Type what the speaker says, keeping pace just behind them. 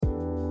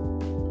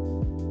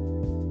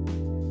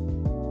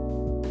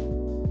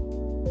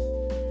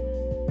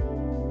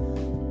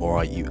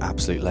Alright, you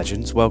absolute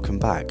legends, welcome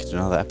back to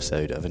another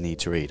episode of A Need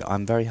to Read.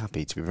 I'm very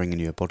happy to be bringing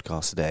you a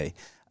podcast today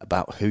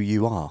about who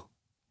you are.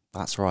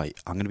 That's right,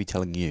 I'm going to be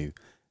telling you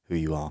who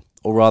you are.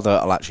 Or rather,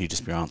 I'll actually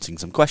just be answering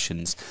some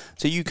questions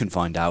so you can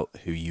find out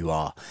who you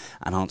are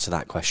and answer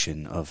that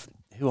question of,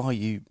 who are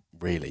you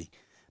really?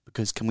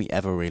 Because can we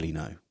ever really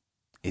know?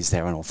 Is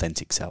there an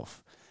authentic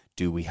self?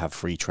 Do we have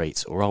free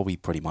traits, or are we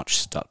pretty much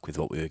stuck with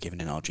what we were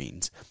given in our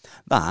genes?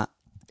 That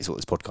is what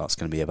this podcast is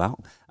going to be about.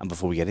 And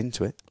before we get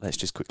into it, let's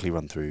just quickly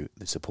run through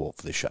the support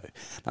for the show.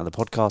 Now, the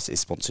podcast is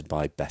sponsored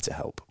by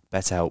BetterHelp.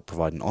 BetterHelp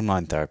provide an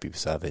online therapy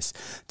service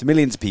to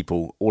millions of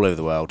people all over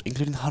the world,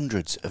 including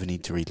hundreds of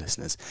Need to Read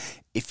listeners.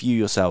 If you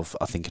yourself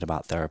are thinking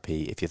about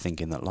therapy, if you're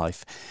thinking that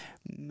life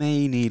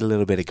may need a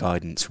little bit of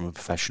guidance from a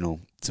professional,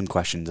 some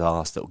questions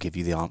asked that will give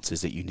you the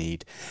answers that you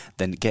need,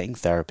 then getting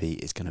therapy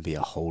is going to be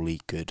a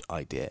wholly good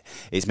idea.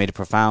 It's made a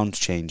profound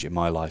change in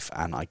my life,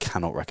 and I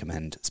cannot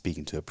recommend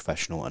speaking to a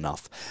professional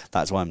enough.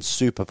 That's why I'm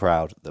super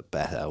proud that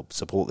BetterHelp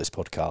support this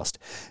podcast,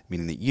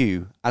 meaning that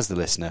you, as the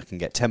listener, can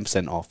get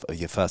 10% off of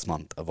your first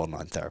month of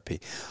online therapy.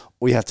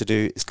 All you have to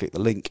do is click the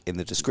link in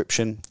the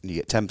description, and you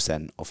get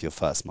 10% off your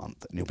first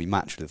month, and you'll be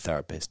matched with a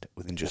therapist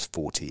within just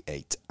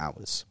 48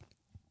 hours.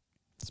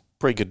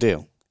 Pretty good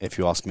deal, if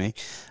you ask me.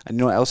 And you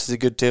know what else is a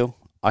good deal?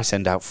 I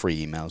send out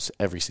free emails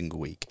every single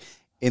week.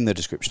 In the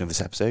description of this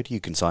episode, you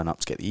can sign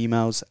up to get the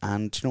emails,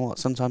 and you know what?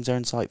 Sometimes they're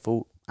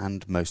insightful,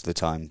 and most of the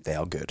time they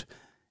are good.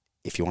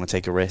 If you want to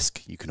take a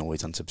risk, you can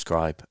always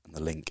unsubscribe, and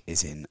the link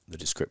is in the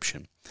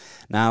description.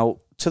 Now,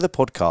 to the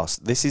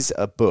podcast, this is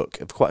a book,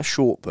 quite a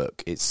short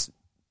book. It's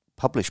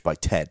published by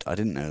TED. I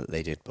didn't know that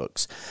they did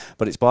books,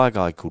 but it's by a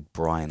guy called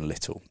Brian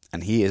Little,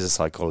 and he is a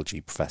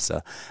psychology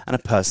professor and a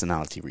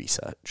personality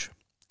researcher.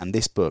 And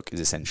this book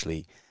is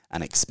essentially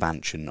an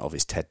expansion of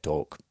his TED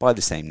Talk by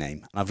the same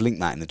name. And I've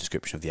linked that in the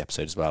description of the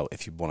episode as well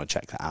if you want to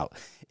check that out,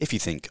 if you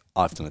think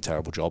I've done a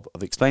terrible job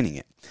of explaining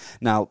it.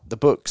 Now, the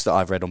books that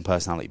I've read on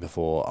personality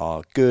before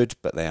are good,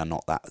 but they are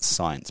not that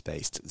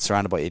science-based.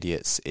 Surrounded by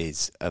Idiots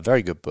is a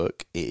very good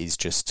book. It is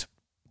just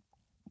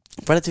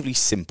relatively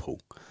simple,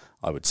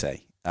 I would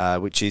say,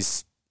 which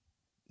is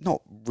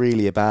not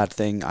really a bad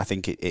thing. I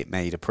think it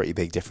made a pretty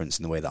big difference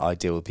in the way that I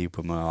deal with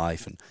people in my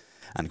life,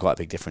 and quite a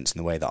big difference in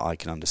the way that I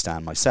can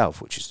understand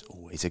myself, which is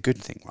always a good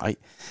thing, right?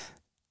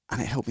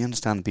 And it helped me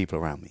understand the people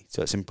around me.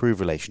 So it's improved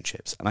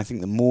relationships. And I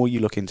think the more you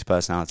look into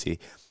personality,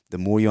 the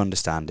more you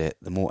understand it,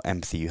 the more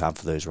empathy you have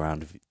for those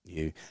around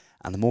you,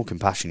 and the more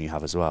compassion you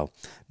have as well.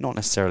 Not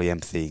necessarily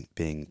empathy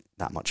being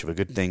that much of a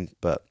good thing,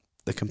 but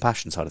the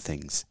compassion side of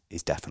things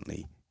is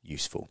definitely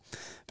useful.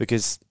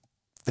 Because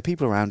the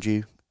people around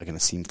you are going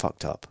to seem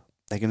fucked up.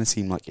 They're going to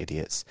seem like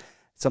idiots.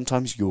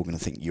 Sometimes you're going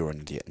to think you're an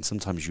idiot, and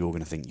sometimes you're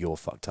going to think you're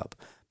fucked up.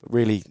 But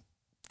really,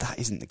 that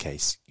isn't the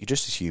case. You're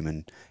just as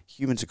human.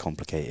 Humans are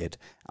complicated,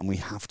 and we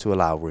have to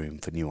allow room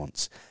for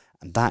nuance.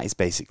 And that is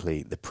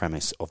basically the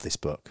premise of this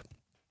book.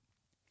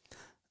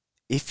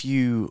 If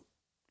you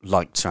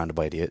liked Surrounded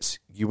by Idiots,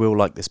 you will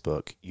like this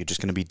book. You're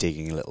just going to be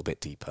digging a little bit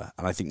deeper.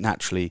 And I think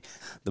naturally,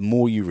 the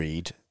more you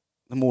read,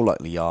 the more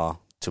likely you are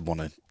to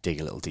want to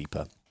dig a little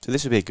deeper. So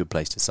this would be a good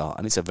place to start,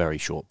 and it's a very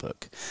short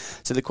book.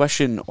 So the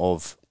question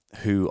of,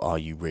 who are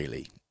you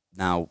really?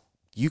 Now,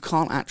 you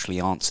can't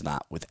actually answer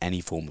that with any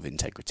form of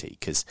integrity,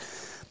 because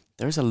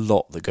there is a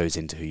lot that goes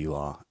into who you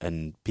are,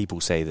 and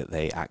people say that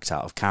they act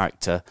out of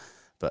character,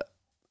 but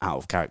out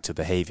of character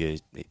behaviour,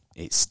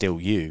 it's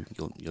still you.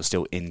 You're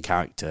still in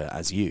character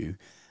as you,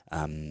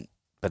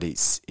 but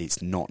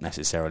it's not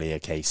necessarily a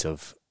case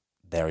of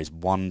there is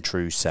one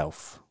true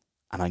self.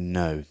 And I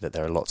know that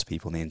there are lots of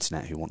people on the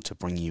internet who want to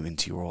bring you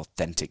into your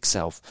authentic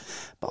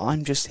self, but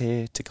I'm just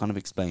here to kind of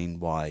explain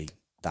why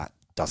that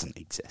doesn't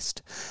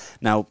exist.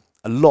 Now,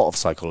 a lot of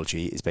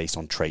psychology is based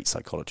on trait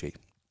psychology.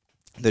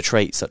 The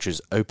traits such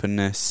as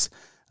openness,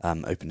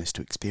 openness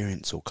to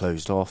experience, or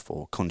closed off,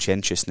 or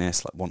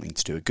conscientiousness, like wanting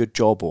to do a good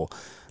job, or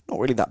not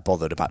really that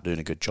bothered about doing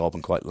a good job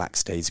and quite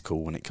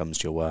lackadaisical when it comes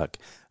to your work.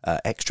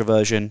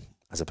 Extroversion,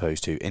 as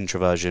opposed to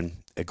introversion.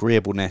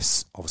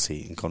 Agreeableness,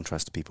 obviously in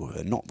contrast to people who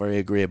are not very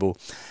agreeable.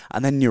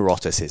 And then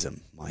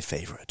neuroticism, my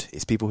favourite,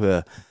 is people who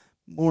are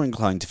more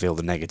inclined to feel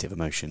the negative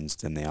emotions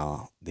than they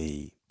are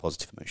the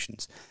positive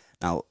emotions.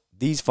 Now,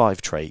 these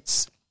 5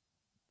 traits,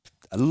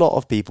 a lot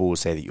of people will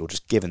say that you're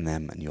just given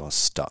them and you are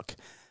stuck.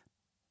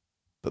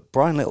 But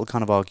Brian Little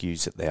kind of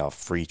argues that they are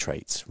free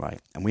traits,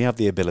 right? And we have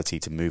the ability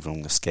to move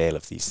along the scale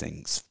of these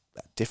things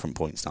at different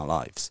points in our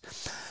lives.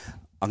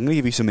 I'm going to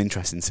give you some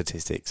interesting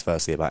statistics,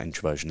 firstly about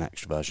introversion and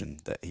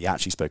extroversion, that he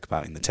actually spoke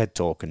about in the TED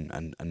Talk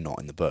and not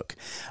in the book.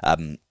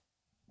 And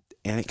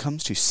it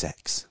comes to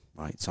sex,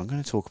 right? So I'm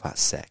going to talk about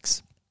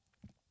sex.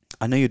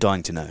 I know you're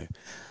dying to know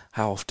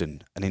how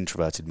often an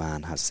introverted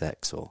man has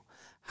sex, or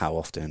how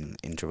often an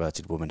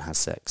introverted woman has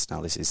sex.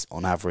 Now, this is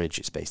on average,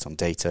 it's based on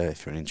data.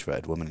 If you're an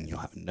introverted woman and you're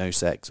having no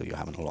sex, or you're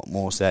having a lot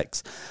more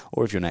sex,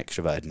 or if you're an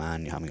extroverted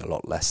man, you're having a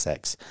lot less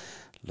sex.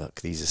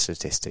 Look, these are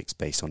statistics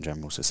based on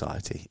general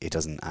society. It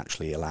doesn't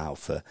actually allow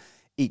for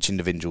each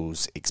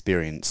individual's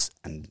experience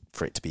and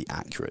for it to be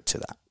accurate to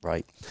that,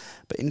 right?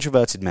 But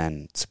introverted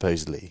men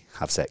supposedly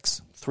have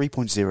sex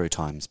 3.0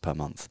 times per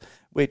month,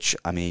 which,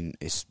 I mean,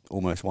 is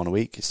almost one a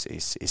week.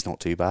 It's not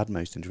too bad.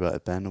 Most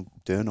introverted men are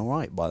doing all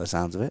right by the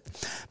sounds of it.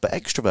 But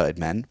extroverted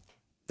men,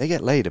 they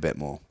get laid a bit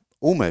more.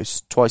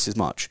 Almost twice as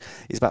much.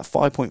 It's about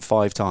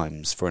 5.5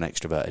 times for an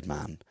extroverted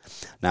man.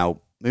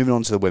 Now, moving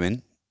on to the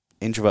women,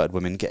 introverted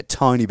women get a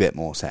tiny bit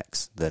more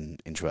sex than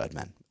introverted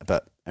men,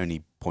 but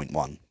only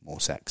 0.1 more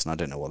sex. And I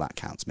don't know what that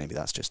counts. Maybe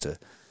that's just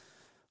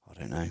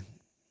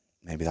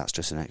maybe that's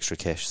just an extra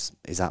kiss.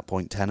 Is that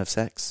 0.10 of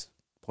sex?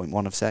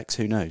 0.1 of sex?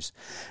 Who knows?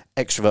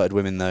 Extroverted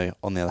women, though,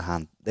 on the other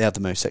hand, they have the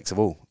most sex of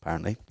all,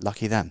 apparently.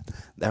 Lucky them.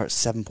 They're at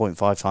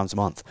 7.5 times a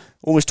month.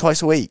 Almost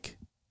twice a week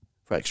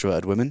for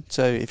extroverted women.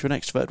 So if you're an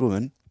extroverted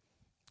woman,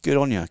 good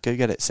on you. Go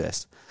get it,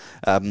 sis.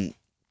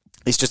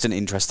 It's just an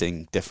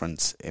interesting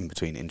difference in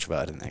between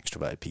introverted and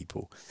extroverted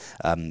people.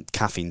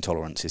 Caffeine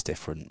tolerance is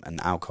different,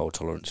 and alcohol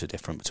tolerance is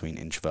different between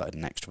introverted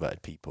and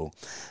extroverted people.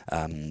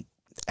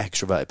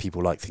 Extroverted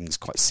people like things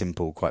quite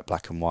simple, quite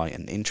black and white,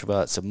 and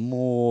introverts are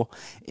more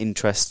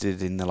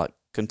interested in the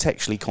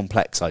contextually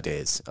complex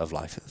ideas of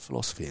life,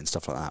 philosophy and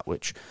stuff like that,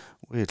 which,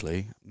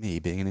 weirdly, me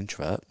being an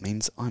introvert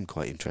means I'm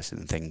quite interested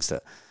in things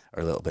that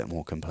are a little bit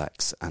more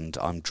complex, and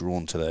I'm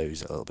drawn to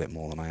those a little bit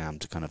more than I am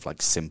to kind of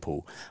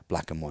simple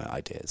black and white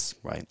ideas,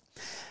 right?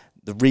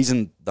 The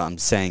reason that I'm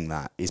saying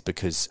that is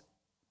because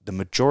the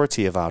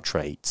majority of our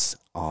traits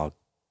are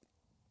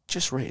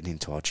just written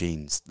into our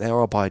genes. They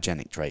are our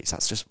biogenic traits.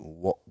 That's just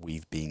what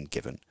we've been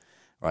given,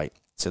 right?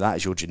 So that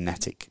is your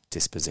genetic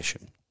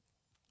disposition.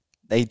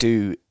 They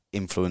do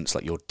influence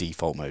your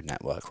default mode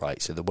network,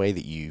 right? So the way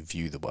that you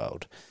view the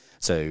world.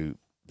 So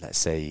let's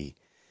say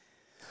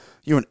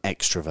you're an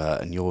extrovert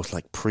and you're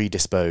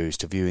predisposed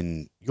to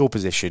viewing your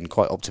position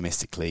quite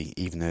optimistically,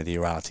 even though the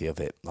reality of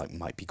it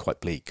might be quite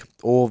bleak.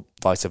 Or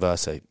vice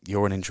versa,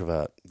 you're an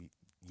introvert.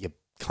 You're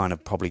kind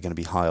of probably going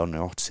to be high on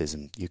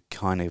neuroticism. You're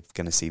kind of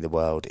going to see the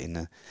world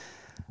in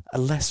a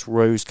less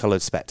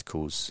rose-coloured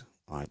spectacles.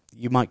 Right?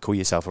 You might call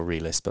yourself a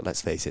realist, but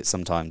let's face it,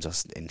 sometimes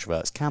us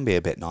introverts can be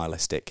a bit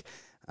nihilistic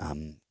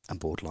and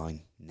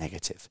borderline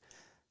negative.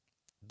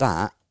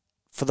 That,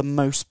 for the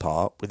most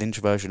part, with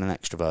introversion and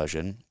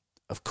extroversion,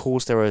 of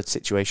course there are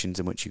situations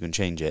in which you can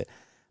change it,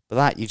 but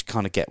that you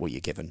kind of get what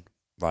you're given,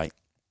 right?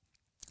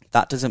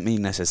 That doesn't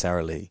mean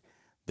necessarily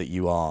that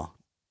you are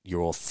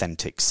your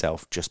authentic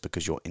self just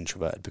because you're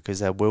introverted, because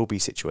there will be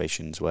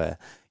situations where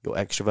your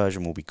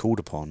extroversion will be called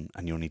upon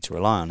and you'll need to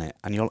rely on it,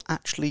 and you'll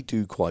actually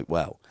do quite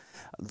well.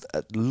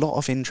 A lot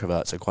of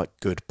introverts are quite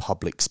good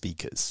public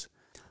speakers.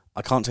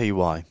 I can't tell you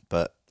why,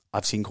 but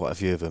I've seen quite a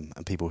few of them,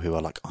 and people who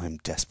are I'm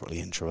desperately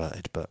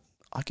introverted, but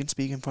I can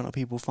speak in front of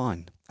people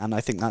fine. And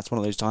I think that's one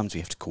of those times where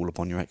you have to call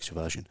upon your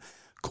extroversion,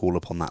 call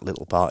upon that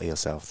little part of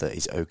yourself that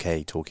is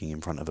okay talking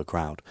in front of a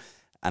crowd.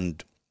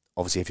 And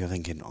obviously if you're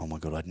thinking, oh my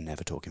God, I'd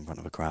never talk in front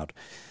of a crowd,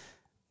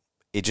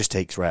 it just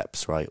takes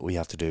reps, right? All you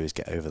have to do is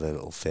get over the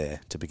little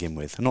fear to begin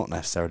with. Not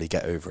necessarily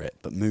get over it,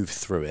 but move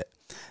through it.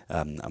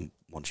 And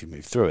once you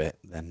move through it,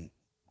 then,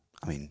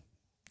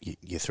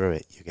 you're through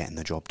it, you're getting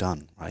the job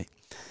done, right?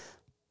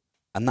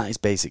 And that is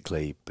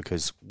basically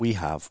because we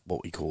have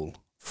what we call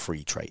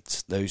free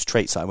traits. Those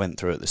traits that I went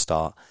through at the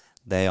start,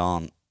 they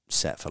aren't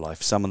set for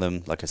life. Some of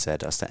them, like I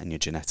said, are set in your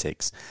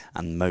genetics,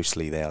 and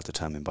mostly they are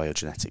determined by your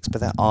genetics.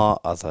 But there are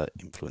other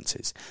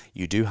influences.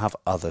 You do have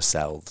other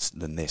selves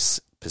than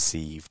this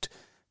perceived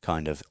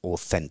kind of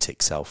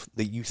authentic self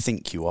that you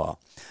think you are.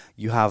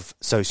 You have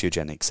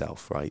sociogenic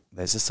self, right?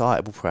 There's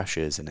societal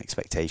pressures and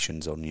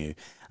expectations on you,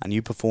 and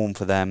you perform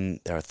for them.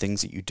 There are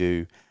things that you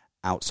do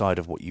outside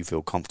of what you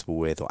feel comfortable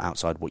with or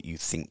outside what you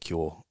think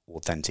your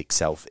authentic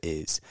self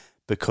is,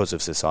 because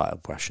of societal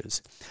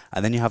pressures.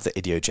 And then you have the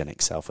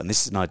idiogenic self, and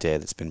this is an idea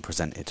that's been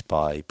presented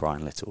by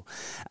Brian Little.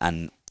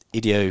 And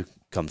idio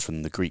comes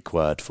from the Greek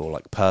word for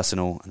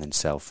personal, and then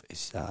self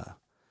is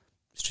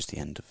it's just the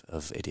end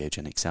of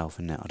idiogenic self,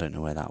 isn't it? I don't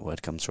know where that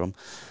word comes from.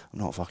 I'm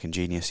not a fucking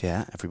genius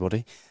yet,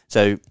 everybody.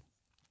 So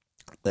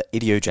the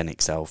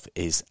idiogenic self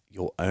is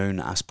your own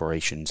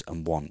aspirations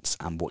and wants,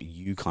 and what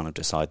you kind of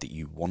decide that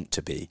you want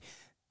to be.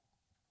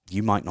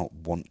 You might not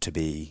want to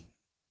be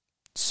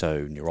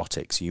so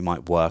neurotic, so you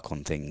might work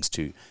on things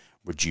to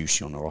reduce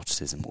your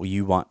neuroticism, or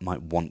you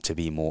might want to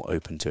be more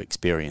open to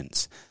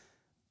experience.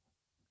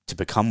 To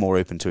become more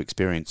open to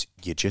experience,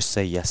 you just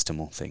say yes to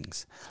more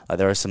things.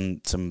 There are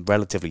some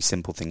relatively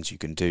simple things you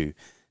can do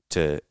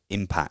to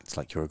impact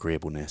your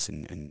agreeableness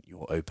and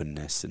your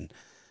openness, and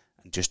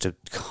just to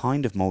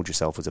kind of mould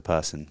yourself as a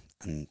person.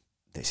 And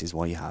this is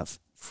why you have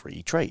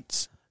free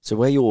traits. So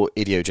where your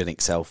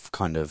idiogenic self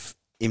kind of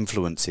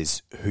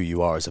influences who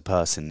you are as a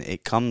person,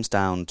 it comes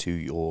down to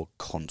your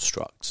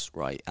constructs,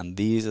 right? And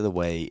these are the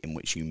way in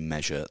which you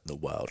measure the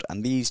world,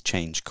 and these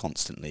change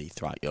constantly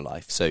throughout your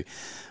life. So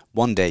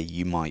one day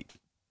you might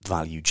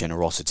value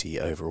generosity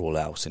over all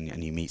else,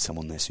 and you meet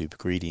someone, they're super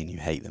greedy and you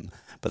hate them,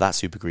 but that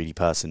super greedy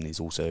person is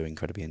also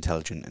incredibly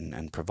intelligent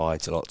and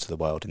provides a lot to the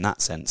world in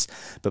that sense.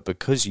 But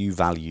because you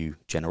value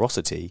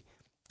generosity,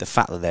 the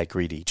fact that they're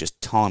greedy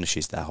just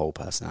tarnishes their whole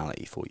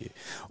personality for you.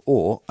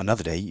 Or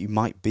another day, you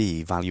might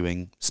be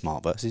valuing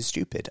smart versus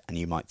stupid, and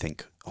you might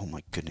think, oh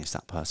my goodness,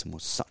 that person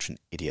was such an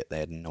idiot, they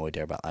had no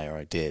idea about their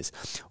ideas.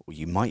 Or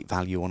you might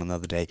value on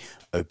another day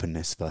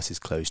openness versus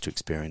closed to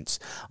experience.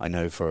 I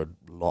know for a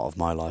lot of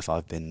my life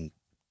I've been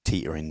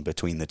teetering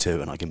between the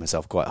two, and I give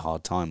myself quite a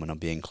hard time when I'm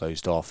being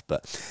closed off,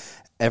 but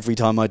every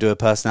time I do a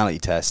personality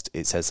test,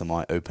 it says that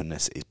my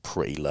openness is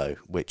pretty low,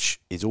 which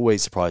is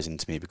always surprising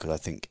to me because I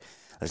think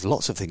there's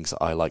lots of things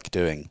that I like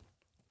doing,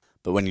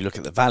 but when you look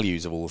at the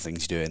values of all the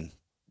things you're doing,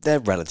 they're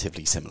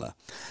relatively similar.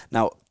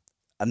 Now,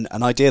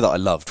 an idea that I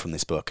loved from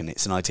this book, and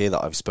it's an idea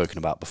that I've spoken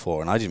about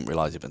before, and I didn't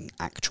realise it was an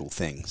actual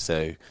thing,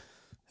 so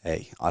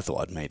hey, I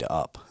thought I'd made it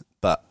up,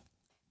 but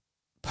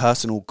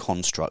personal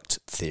construct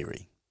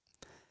theory.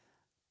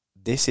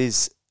 This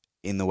is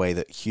in the way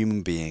that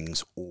human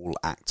beings all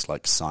act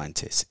like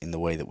scientists in the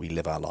way that we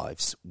live our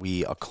lives.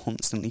 We are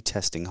constantly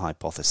testing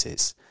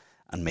hypotheses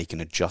and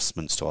making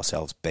adjustments to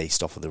ourselves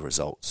based off of the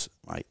results,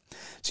 right?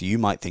 So you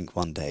might think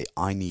one day,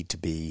 I need to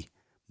be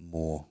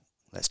more,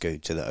 let's go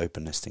to the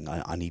openness thing,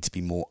 I need to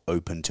be more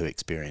open to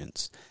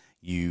experience.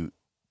 You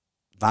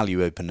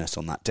value openness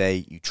on that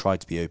day, you try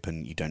to be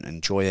open, you don't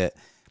enjoy it,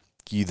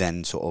 you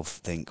then sort of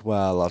think,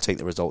 well, I'll take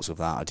the results of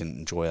that, I didn't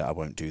enjoy it, I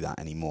won't do that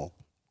anymore.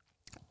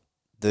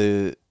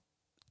 The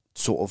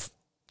sort of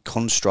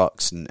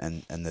constructs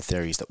and the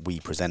theories that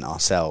we present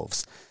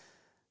ourselves,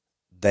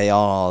 they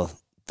are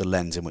the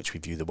lens in which we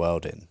view the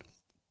world in,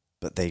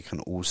 but they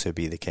can also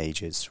be the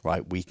cages,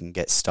 right? We can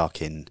get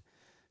stuck in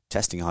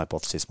testing a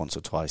hypothesis once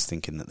or twice,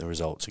 thinking that the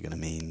results are going to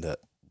mean that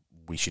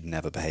we should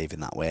never behave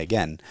in that way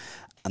again,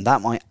 and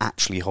that might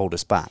actually hold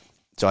us back.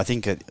 So I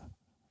think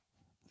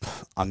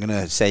I'm going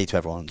to say to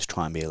everyone to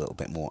try and be a little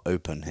bit more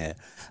open here,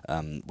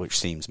 which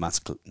seems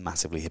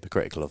massively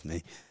hypocritical of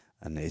me.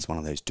 And it's one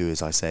of those do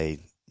as I say,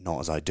 not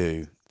as I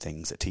do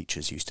things that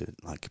teachers used to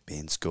like be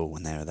in school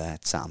when they were there,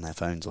 sat on their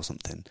phones or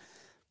something.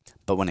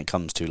 But when it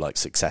comes to like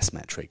success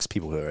metrics,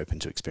 people who are open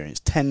to experience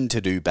tend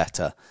to do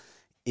better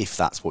if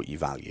that's what you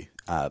value.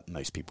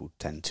 Most people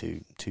tend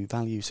to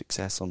value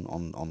success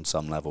on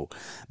some level.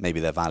 Maybe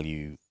their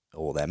value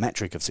or their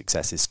metric of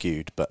success is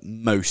skewed, but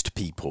most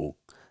people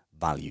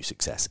value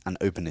success, and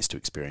openness to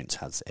experience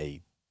has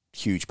a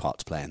huge part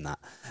to play in that.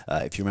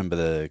 If you remember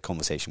the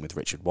conversation with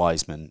Richard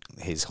Wiseman,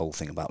 his whole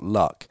thing about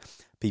luck,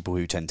 people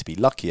who tend to be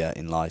luckier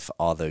in life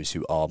are those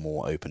who are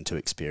more open to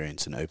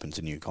experience and open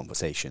to new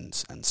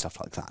conversations and stuff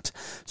like that.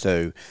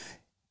 So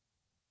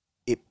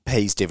it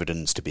pays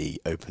dividends to be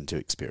open to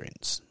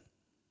experience.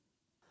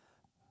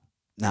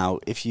 Now,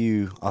 if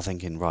you are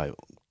thinking, right,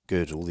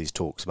 good, all these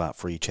talks about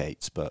free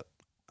traits, but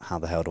how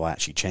the hell do I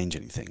actually change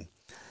anything?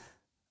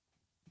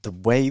 The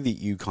way that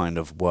you kind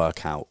of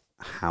work out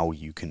how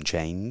you can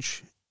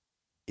change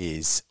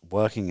is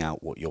working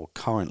out what you're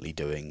currently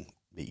doing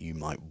that you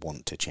might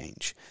want to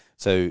change.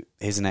 So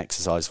here's an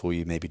exercise for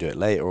you. Maybe do it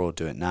later or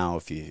do it now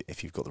if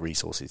you've got the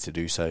resources to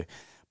do so.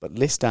 But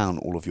list down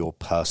all of your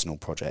personal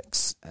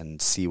projects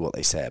and see what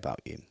they say about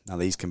you. Now,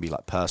 these can be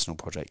like personal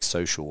projects,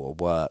 social or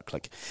work.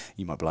 Like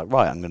you might be like,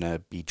 right, I'm going to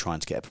be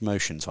trying to get a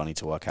promotion, so I need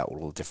to work out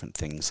all the different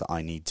things that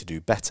I need to do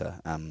better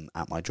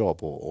at my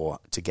job or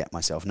to get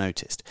myself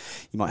noticed.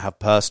 You might have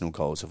personal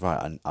goals of,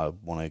 right, I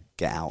want to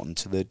get out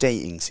into the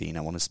dating scene.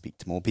 I want to speak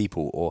to more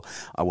people, or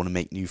I want to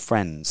make new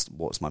friends.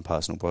 What's my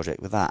personal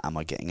project with that? Am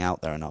I getting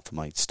out there enough? Am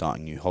I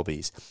starting new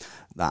hobbies?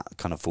 That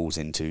kind of falls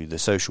into the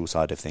social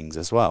side of things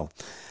as well.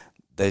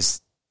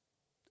 There's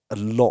a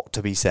lot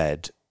to be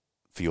said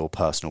for your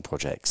personal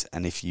projects,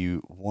 and if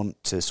you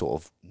want to sort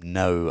of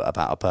know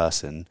about a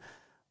person,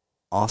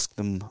 ask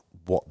them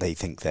what they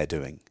think they're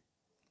doing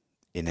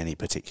in any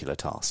particular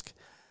task.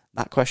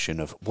 That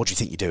question of, what do you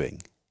think you're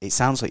doing? It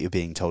sounds like you're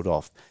being told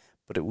off,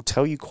 but it will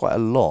tell you quite a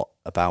lot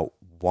about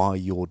why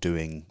you're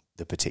doing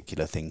the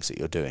particular things that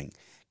you're doing.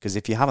 Because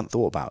if you haven't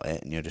thought about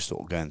it and you're just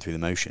sort of going through the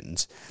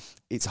motions,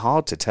 it's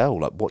hard to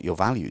tell like what your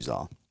values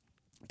are.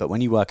 But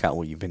when you work out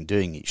what you've been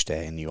doing each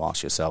day and you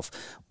ask yourself,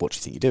 what do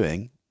you think you're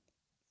doing?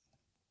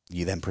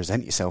 You then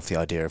present yourself the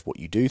idea of what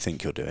you do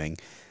think you're doing,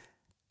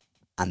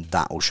 and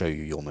that will show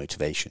you your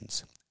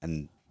motivations.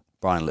 And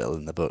Brian Little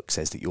in the book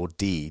says that your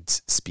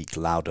deeds speak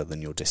louder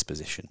than your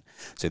disposition.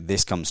 So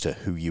this comes to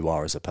who you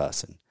are as a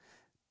person.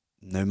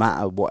 No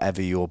matter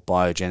whatever your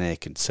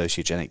biogenic and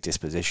sociogenic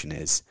disposition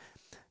is,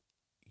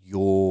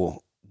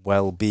 your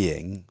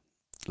well-being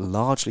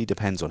largely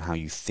depends on how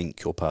you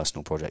think your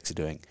personal projects are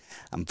doing.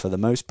 And for the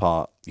most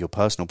part, your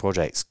personal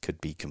projects could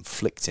be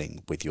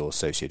conflicting with your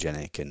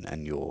sociogenic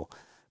and your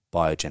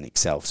biogenic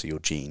self, so your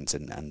genes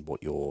and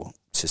what your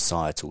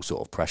societal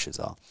sort of pressures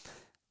are.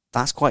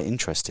 That's quite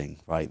interesting,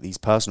 right? These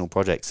personal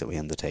projects that we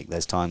undertake,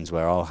 there's times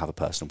where I'll have a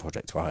personal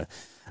project where I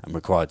am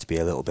required to be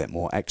a little bit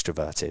more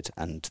extroverted,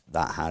 and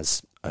that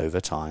has over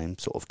time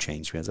sort of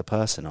changed me as a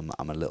person.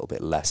 I'm a little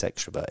bit less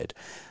extroverted.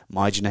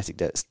 My genetic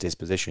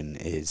disposition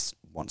is,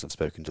 once I've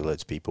spoken to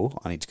loads of people,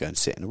 I need to go and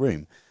sit in a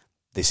room.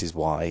 This is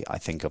why I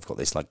think I've got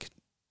this like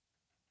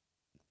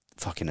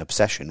fucking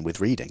obsession with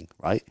reading,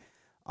 right?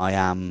 I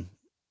am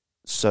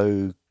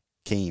so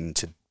keen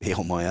to be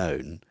on my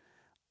own,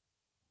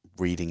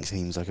 reading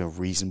seems like a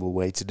reasonable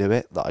way to do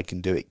it, that I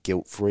can do it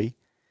guilt-free.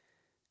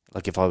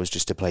 Like, if I was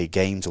just to play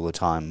games all the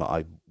time,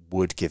 I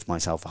would give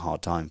myself a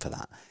hard time for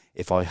that.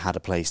 If I had a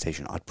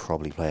PlayStation, I'd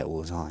probably play it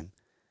all the time.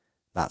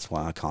 That's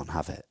why I can't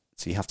have it.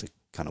 So you have to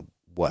kind of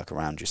work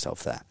around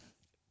yourself there.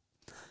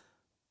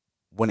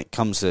 When it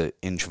comes to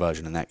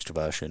introversion and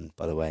extroversion,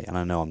 by the way, and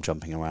I know I'm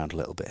jumping around a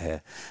little bit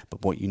here,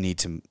 but what you need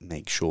to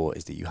make sure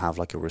is that you have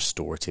like a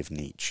restorative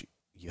niche.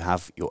 You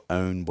have your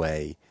own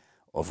way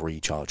of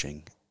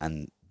recharging,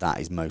 and that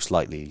is most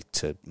likely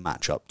to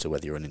match up to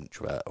whether you're an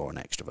introvert or an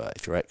extrovert.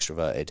 If you're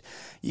extroverted,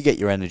 you get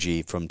your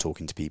energy from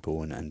talking to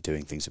people and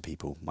doing things with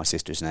people. My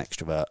sister's an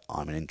extrovert,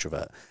 I'm an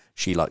introvert.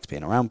 She likes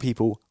being around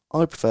people,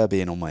 I prefer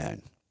being on my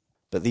own.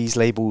 But these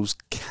labels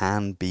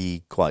can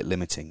be quite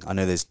limiting. I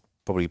know there's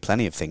probably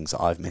plenty of things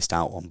that I've missed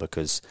out on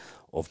because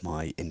of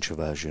my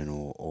introversion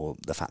or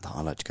the fact that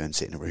I like to go and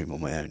sit in a room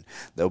on my own.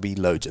 There'll be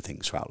loads of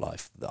things throughout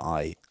life that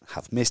I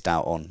have missed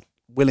out on,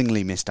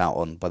 willingly missed out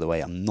on. By the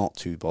way, I'm not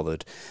too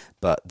bothered,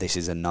 but this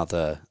is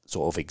another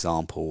sort of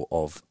example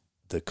of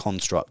the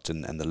construct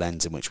and the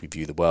lens in which we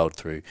view the world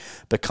through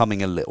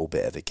becoming a little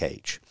bit of a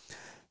cage.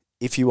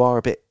 If you are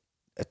a bit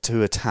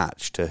too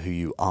attached to who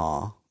you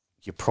are,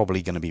 you're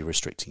probably going to be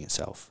restricting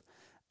yourself.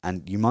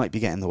 And you might be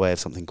getting in the way of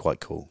something quite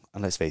cool.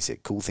 And let's face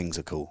it, cool things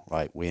are cool,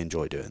 right? We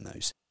enjoy doing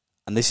those.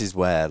 And this is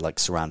where, like,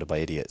 Surrounded by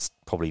Idiots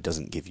probably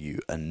doesn't give you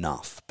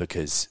enough,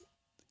 because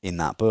in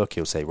that book,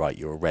 he'll say, right,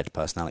 you're a red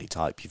personality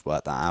type, you've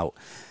worked that out.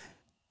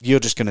 You're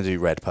just going to do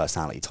red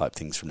personality type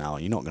things from now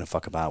on. You're not going to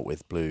fuck about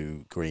with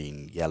blue,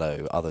 green,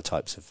 yellow, other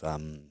types of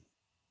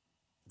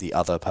the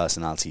other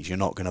personalities. You're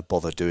not going to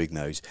bother doing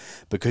those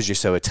because you're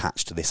so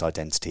attached to this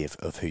identity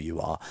of who you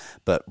are.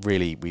 But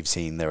really, we've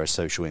seen there are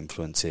social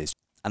influences.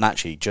 And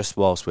actually, just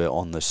whilst we're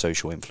on the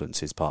social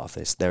influences part of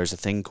this, there is a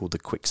thing called the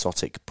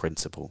Quixotic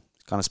principle.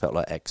 It's kind of spelled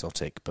like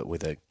exotic, but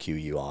with a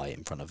QUI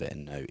in front of it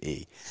and no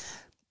E.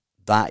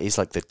 That is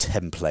like the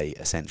template,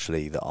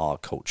 essentially, that our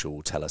culture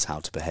will tell us how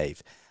to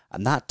behave.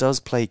 And that does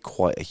play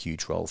quite a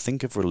huge role.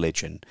 Think of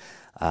religion.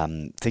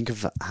 Think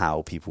of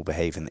how people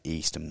behave in the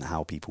East and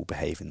how people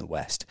behave in the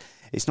West.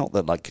 It's not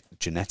that, like,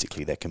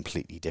 genetically they're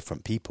completely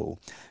different people.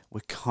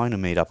 We're kind of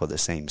made up of the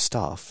same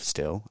stuff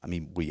still. I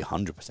mean, we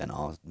 100%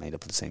 are made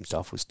up of the same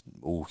stuff. We're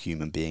all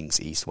human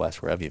beings, East,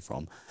 West, wherever you're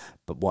from.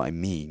 But what I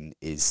mean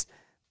is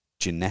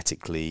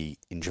genetically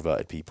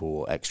introverted people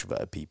or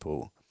extroverted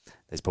people,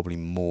 there's probably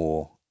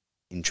more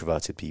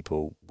introverted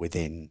people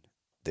within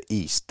the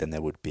East than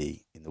there would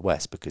be in the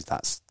West, because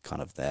that's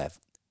kind of their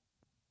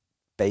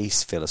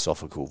base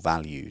philosophical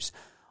values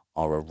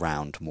are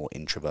around more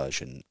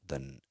introversion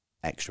than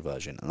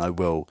extroversion. And I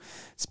will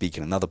speak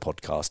in another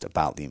podcast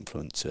about the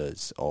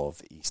influences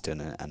of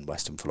Eastern and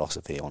Western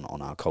philosophy on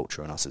our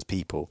culture and us as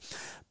people.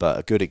 But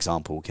a good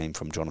example came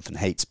from Jonathan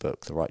Haidt's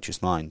book, The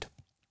Righteous Mind,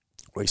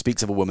 where he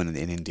speaks of a woman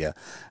in India,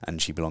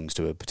 and she belongs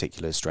to a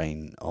particular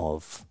strain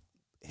of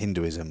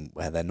Hinduism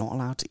where they're not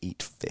allowed to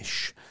eat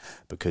fish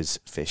because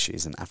fish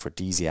is an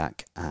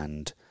aphrodisiac.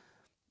 And,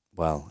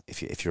 well,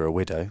 if you're a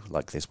widow,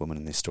 like this woman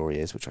in this story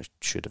is, which I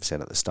should have said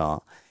at the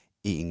start,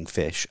 eating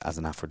fish as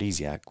an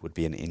aphrodisiac would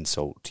be an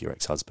insult to your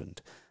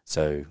ex-husband.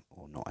 So,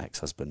 or not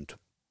ex-husband,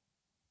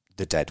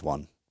 the dead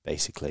one,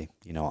 basically.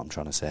 You know what I'm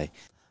trying to say.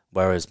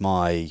 Whereas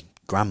my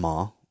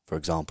grandma, for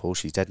example,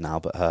 she's dead now,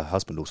 but her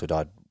husband also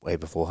died way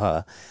before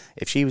her.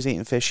 If she was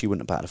eating fish, she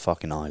wouldn't have batted a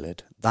fucking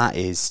eyelid. That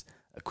is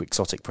a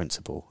Quixotic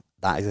principle.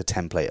 That is a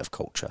template of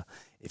culture.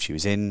 If she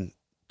was in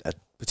a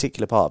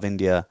particular part of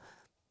India,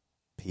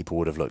 people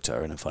would have looked at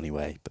her in a funny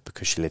way, but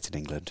because she lived in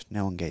England,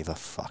 no one gave a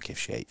fuck if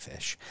she ate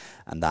fish.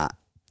 And that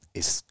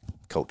is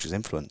culture's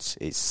influence.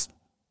 It's,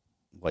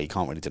 well, you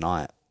can't really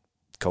deny it.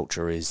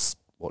 Culture is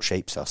what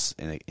shapes us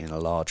in a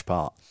large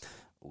part.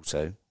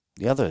 Also,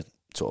 the other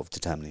sort of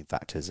determining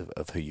factors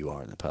of who you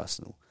are in the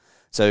personal.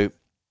 So,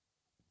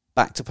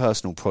 back to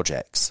personal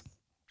projects.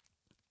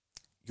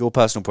 Your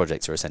personal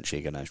projects are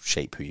essentially going to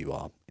shape who you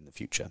are in the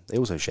future. They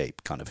also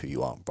shape kind of who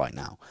you are right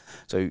now.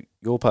 So,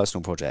 your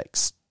personal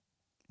projects,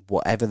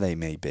 whatever they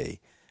may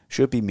be,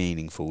 should be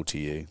meaningful to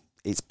you.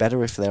 It's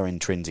better if they're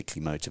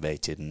intrinsically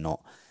motivated and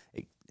not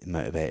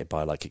motivated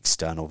by like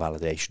external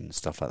validation and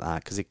stuff like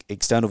that, because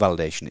external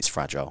validation is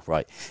fragile,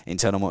 right?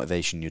 Internal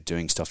motivation, you're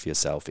doing stuff for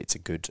yourself. It's a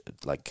good,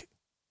 like,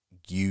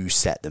 you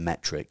set the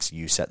metrics,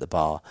 you set the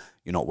bar.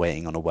 You're not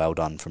waiting on a well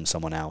done from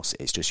someone else.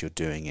 It's just you're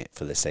doing it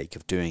for the sake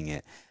of doing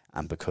it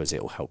and because it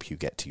will help you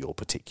get to your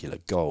particular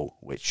goal,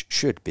 which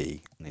should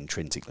be an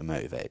intrinsically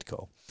motivated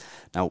goal.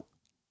 Now,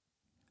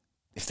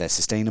 if they're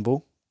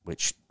sustainable,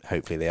 which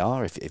hopefully they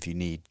are, if you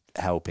need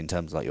help in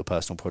terms of like your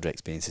personal projects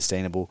being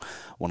sustainable,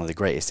 one of the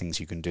greatest things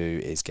you can do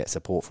is get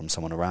support from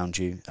someone around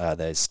you.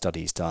 There's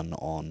studies done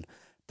on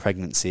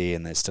pregnancy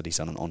and there's studies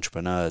done on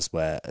entrepreneurs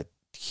where a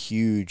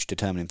huge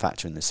determining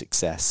factor in the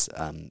success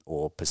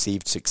or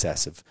perceived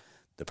success of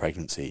the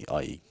pregnancy,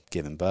 i.e.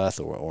 giving birth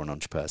or an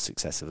entrepreneur's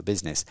success of a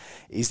business,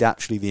 is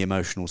actually the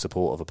emotional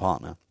support of a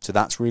partner. So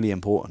that's really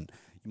important.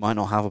 You might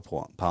not have a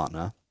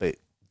partner, but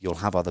You'll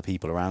have other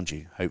people around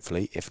you,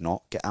 hopefully. If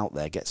not, get out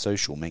there, get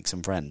social, make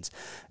some friends.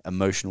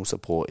 Emotional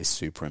support is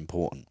super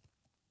important.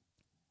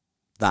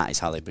 That is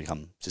how they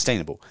become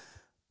sustainable.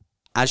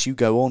 As you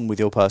go on with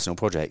your personal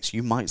projects,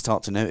 you might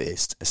start to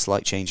notice a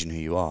slight change in who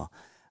you are,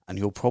 and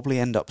you'll probably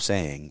end up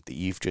saying that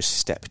you've just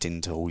stepped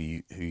into who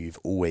you've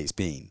always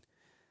been.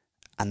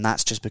 And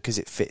that's just because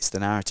it fits the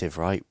narrative,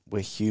 right?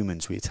 We're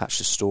humans, we attach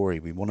a story,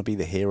 we want to be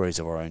the heroes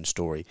of our own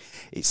story.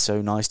 It's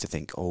so nice to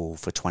think, oh,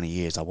 for 20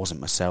 years I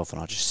wasn't myself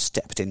and I just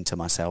stepped into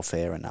myself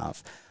here and now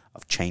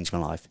I've changed my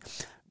life.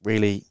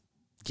 Really,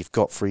 you've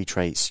got 3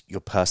 traits, your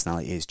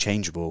personality is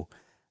changeable,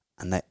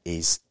 and there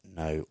is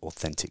no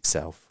authentic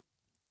self.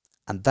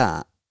 And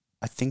that,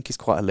 I think, is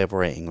quite a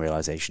liberating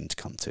realization to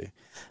come to,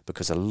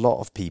 because a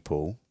lot of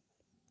people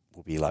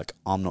will be like,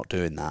 I'm not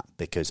doing that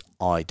because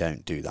I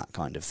don't do that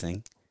kind of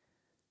thing.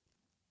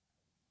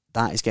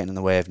 That is getting in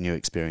the way of new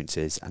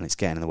experiences, and it's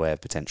getting in the way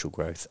of potential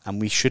growth.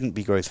 And we shouldn't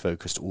be growth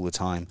focused all the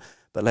time,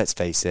 but let's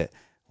face it,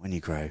 when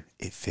you grow,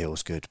 it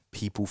feels good.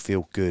 People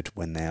feel good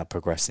when they are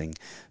progressing.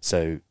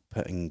 So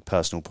putting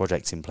personal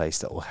projects in place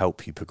that will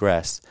help you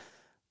progress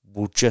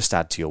will just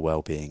add to your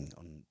well-being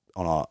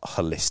on a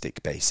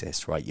holistic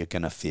basis, right? You're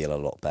going to feel a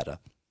lot better.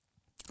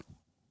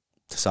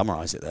 To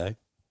summarise it though,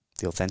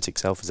 the authentic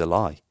self is a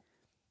lie.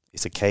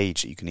 It's a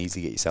cage that you can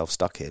easily get yourself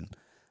stuck in,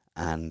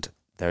 and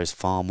there is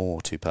far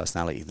more to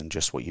personality than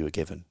just what you were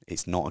given.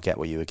 It's not a get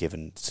what you were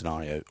given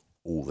scenario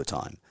all the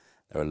time.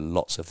 There are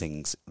lots of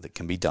things that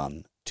can be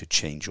done to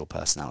change your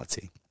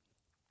personality.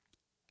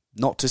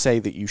 Not to say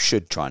that you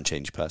should try and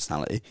change your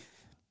personality.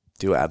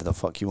 Do whatever the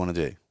fuck you want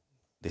to do.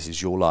 This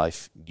is your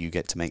life. You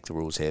get to make the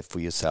rules here for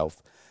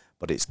yourself.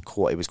 But it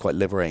was quite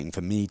liberating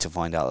for me to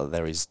find out that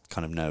there is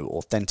kind of no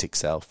authentic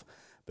self,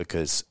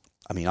 because,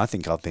 I mean, I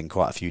think I've been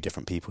quite a few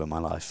different people in my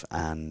life,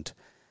 and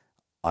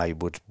I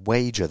would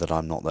wager that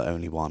I'm not the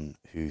only one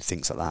who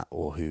thinks like that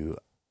or who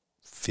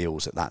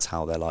feels that that's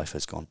how their life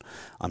has gone.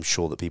 I'm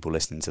sure that people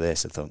listening to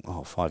this have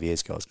thought, 5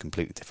 years ago I was a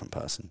completely different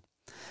person.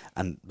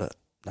 And look,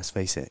 let's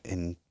face it,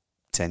 in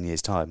 10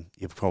 years' time,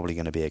 you're probably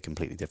going to be a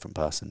completely different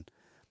person.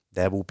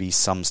 There will be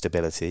some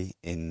stability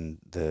in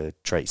the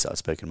traits that I've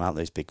spoken about,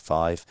 those big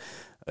 5: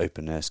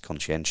 openness,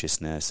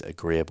 conscientiousness,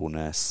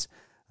 agreeableness,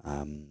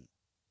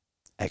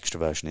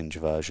 extroversion,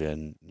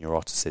 introversion,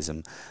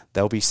 neuroticism.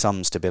 There'll be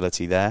some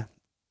stability there,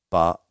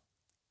 but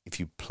if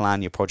you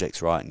plan your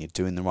projects right and you're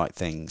doing the right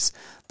things,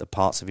 the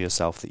parts of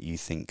yourself that you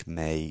think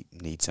may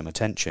need some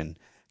attention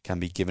can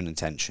be given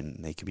attention,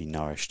 they can be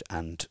nourished,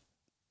 and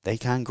they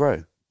can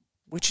grow,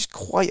 which is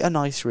quite a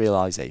nice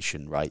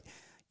realization, right?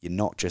 You're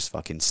not just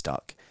fucking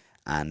stuck,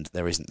 and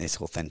there isn't this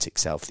authentic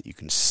self that you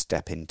can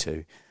step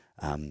into,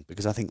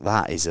 because I think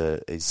that is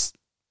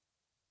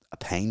a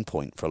pain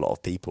point for a lot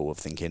of people, of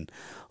thinking,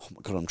 oh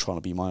my God, I'm trying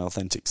to be my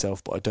authentic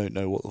self, but I don't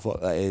know what the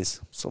fuck that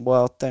is. So,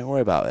 well, don't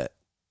worry about it.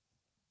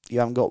 You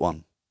haven't got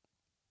one.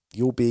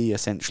 You'll be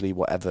essentially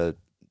whatever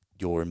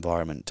your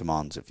environment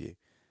demands of you.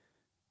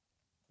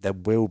 There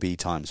will be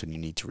times when you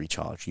need to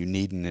recharge. You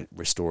need a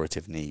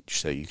restorative niche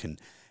so you can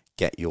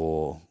get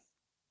your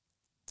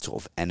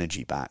sort of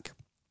energy back.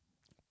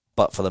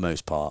 But for the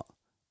most part,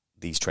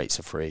 these traits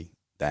are free.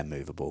 They're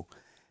movable.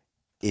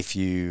 If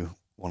you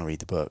want to read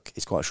the book,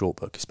 it's quite a short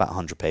book. It's about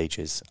 100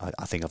 pages.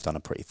 I think I've done a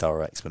pretty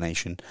thorough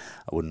explanation.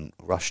 I wouldn't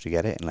rush to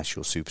get it unless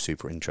you're super,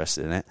 super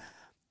interested in it.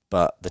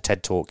 But the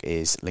TED Talk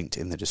is linked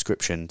in the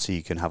description, so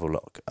you can have a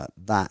look at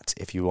that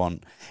if you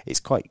want.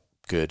 It's quite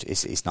good.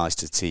 It's nice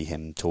to see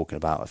him talking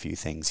about a few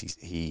things.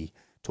 He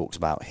talks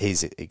about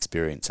his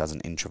experience as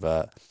an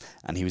introvert,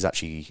 and he was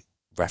actually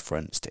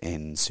referenced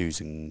in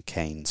Susan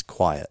Cain's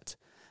Quiet,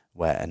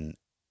 where an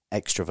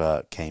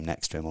extrovert came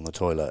next to him on the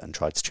toilet and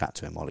tried to chat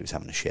to him while he was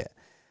having a shit.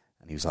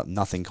 And he was like,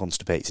 nothing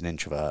constipates an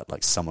introvert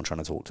like someone trying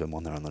to talk to him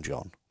when they're on the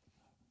john.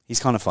 He's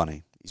kind of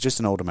funny. He's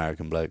just an old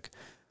American bloke,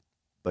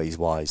 but he's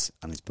wise,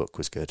 and his book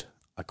was good.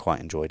 I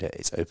quite enjoyed it.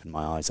 It's opened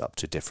my eyes up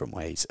to different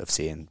ways of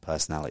seeing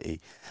personality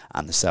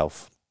and the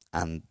self.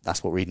 And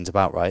that's what reading's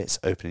about, right? It's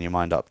opening your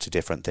mind up to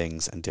different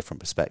things and different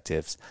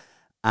perspectives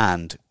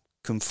and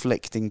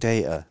conflicting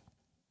data.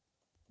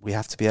 We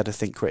have to be able to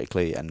think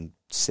critically and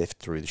sift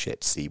through the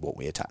shit to see what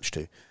we attach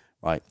to,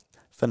 right?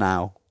 For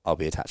now, I'll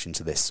be attaching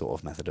to this sort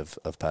of method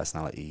of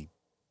personality,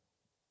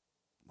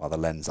 well, the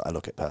lens that I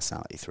look at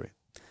personality through.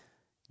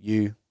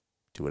 You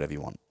do whatever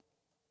you want.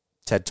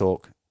 TED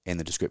Talk in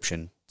the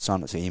description.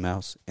 Sign up to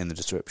emails in the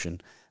description.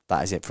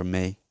 That is it from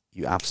me.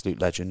 You absolute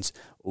legends.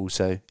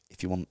 Also,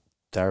 if you want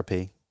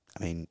therapy,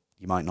 I mean,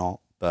 you might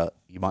not, but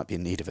you might be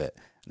in need of it.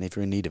 And if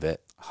you're in need of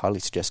it, I highly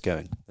suggest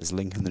going. There's a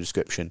link in the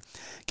description.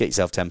 Get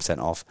yourself 10%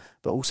 off.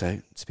 But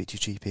also, speak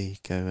to your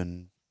GP. Go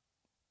and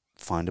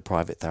find a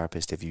private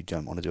therapist if you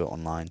don't want to do it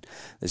online.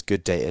 There's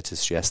good data to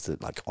suggest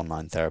that like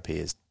online therapy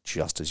is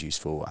just as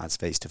useful as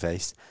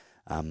face-to-face.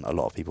 A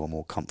lot of people are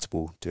more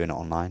comfortable doing it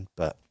online,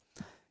 but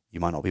you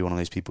might not be one of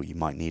those people. You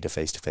might need a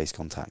face-to-face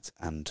contact,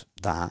 and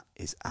that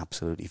is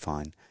absolutely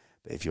fine.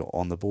 But if you're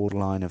on the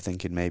borderline of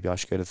thinking maybe I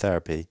should go to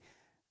therapy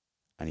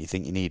and you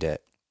think you need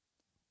it,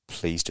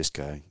 please just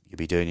go. You'll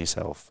be doing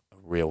yourself a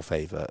real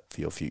favour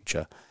for your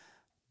future.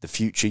 the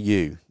future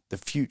you, the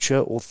future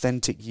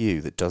authentic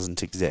you that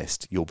doesn't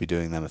exist, you'll be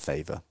doing them a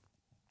favour.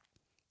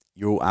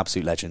 You're all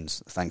absolute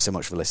legends. Thanks so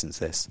much for listening to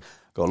this.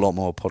 Got a lot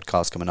more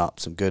podcasts coming up,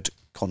 some good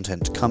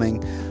content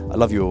coming. I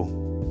love you all.